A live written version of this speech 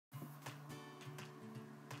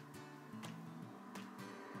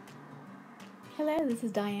Hello, this is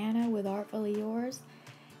Diana with Artfully Yours,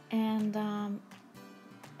 and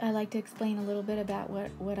I'd like to explain a little bit about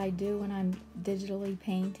what I do when I'm digitally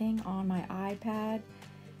painting on my iPad.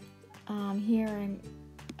 Here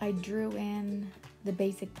I drew in the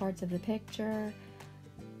basic parts of the picture,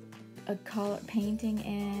 a color painting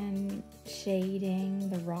in, shading,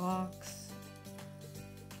 the rocks,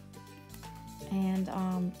 and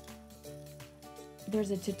there's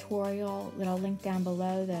a tutorial that I'll link down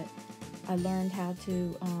below that I learned how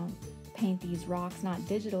to paint these rocks, not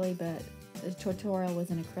digitally, but the tutorial was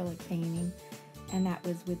an acrylic painting, and that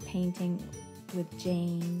was with painting with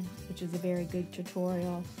Jane, which is a very good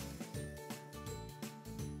tutorial.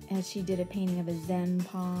 And she did a painting of a Zen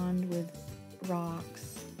pond with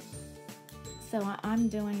rocks. So I'm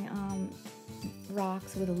doing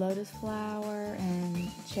rocks with a lotus flower and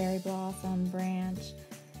cherry blossom branch,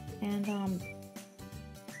 and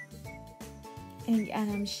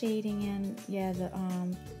I'm shading in,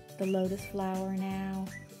 the lotus flower now,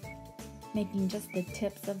 making just the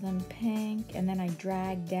tips of them pink, and then I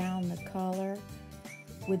drag down the color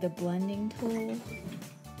with a blending tool.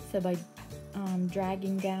 So by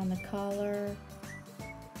dragging down the color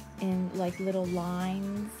in like little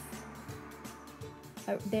lines,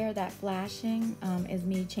 there, that flashing is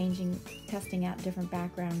me testing out different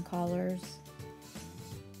background colors.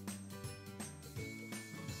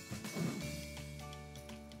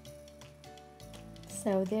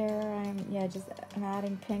 So there I'm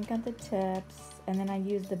adding pink at the tips, and then I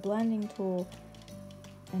use the blending tool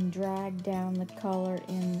and drag down the color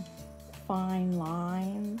in fine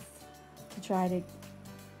lines to try to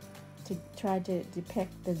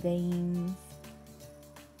depict the veins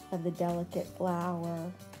of the delicate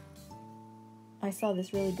flower. I saw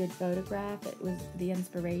this really good photograph. It was the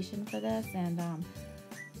inspiration for this, and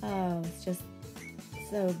it's just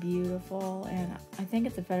so beautiful. And I think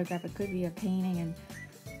it's a photograph. It could be a painting, and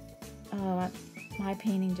my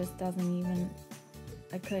painting just doesn't even.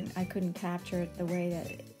 I couldn't capture it the way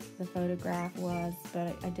that the photograph was,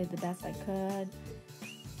 but I did the best I could.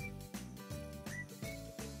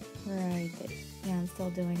 Right. Yeah, I'm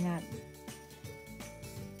still doing that.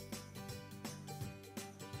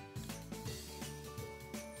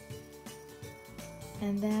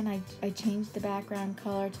 And then I changed the background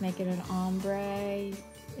color to make it an ombre,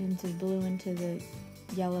 into blue, into the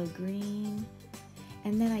yellow green.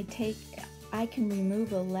 And then I can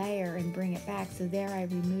remove a layer and bring it back. So there I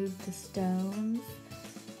removed the stones,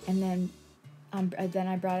 and then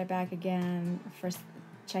I brought it back again for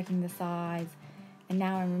checking the size. And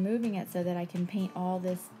now I'm removing it so that I can paint all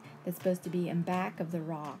this that's supposed to be in back of the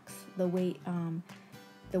rocks, the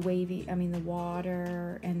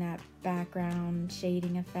water and that background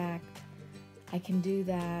shading effect. I can do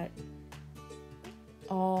that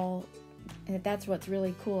all, and that's what's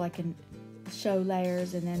really cool. I can show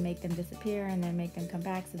layers and then make them disappear and then make them come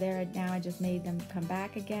back. So there, now I just made them come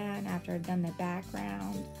back again after I've done the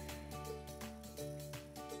background.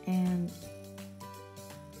 And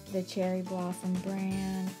the cherry blossom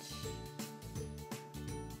branch.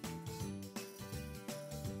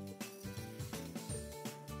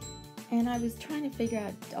 And I was trying to figure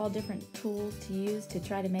out all different tools to use to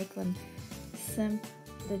try to make them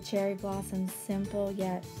the cherry blossoms simple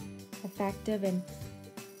yet effective, and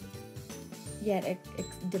yet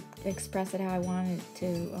express it how I wanted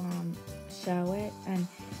to show it. And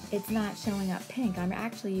it's not showing up pink. I'm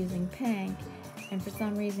actually using pink, and for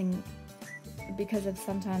some reason, because of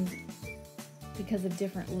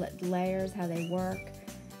different layers, how they work,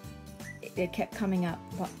 it kept coming up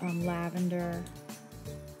lavender.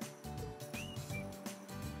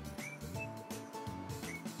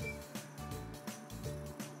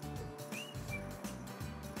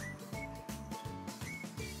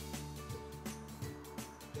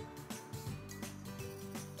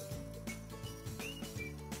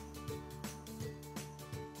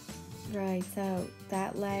 Right, so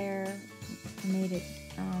that layer made it,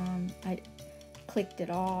 I clicked it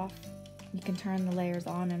off. You can turn the layers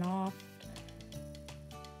on and off.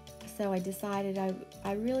 So I decided, I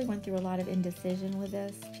really went through a lot of indecision with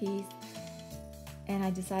this piece, and I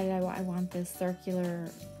decided I want the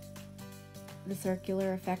circular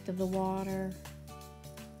effect of the water.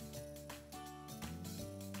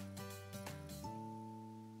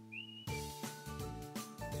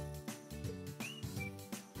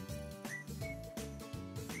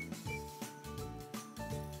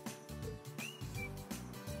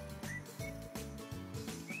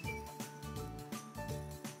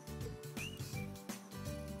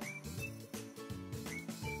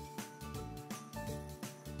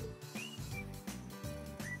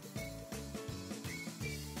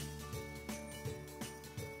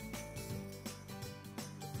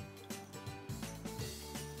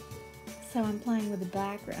 So I'm playing with the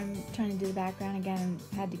background. I'm trying to do the background again and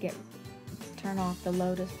had to turn off the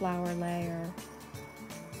lotus flower layer.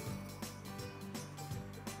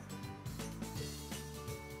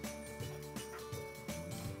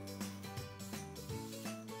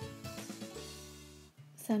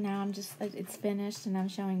 So now it's finished and I'm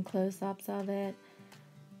showing close-ups of it.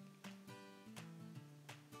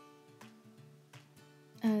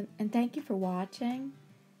 And thank you for watching.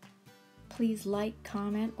 Please like,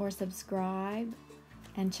 comment, or subscribe,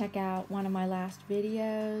 and check out one of my last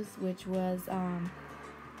videos, which was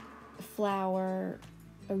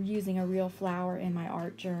using a real flower in my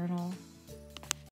art journal.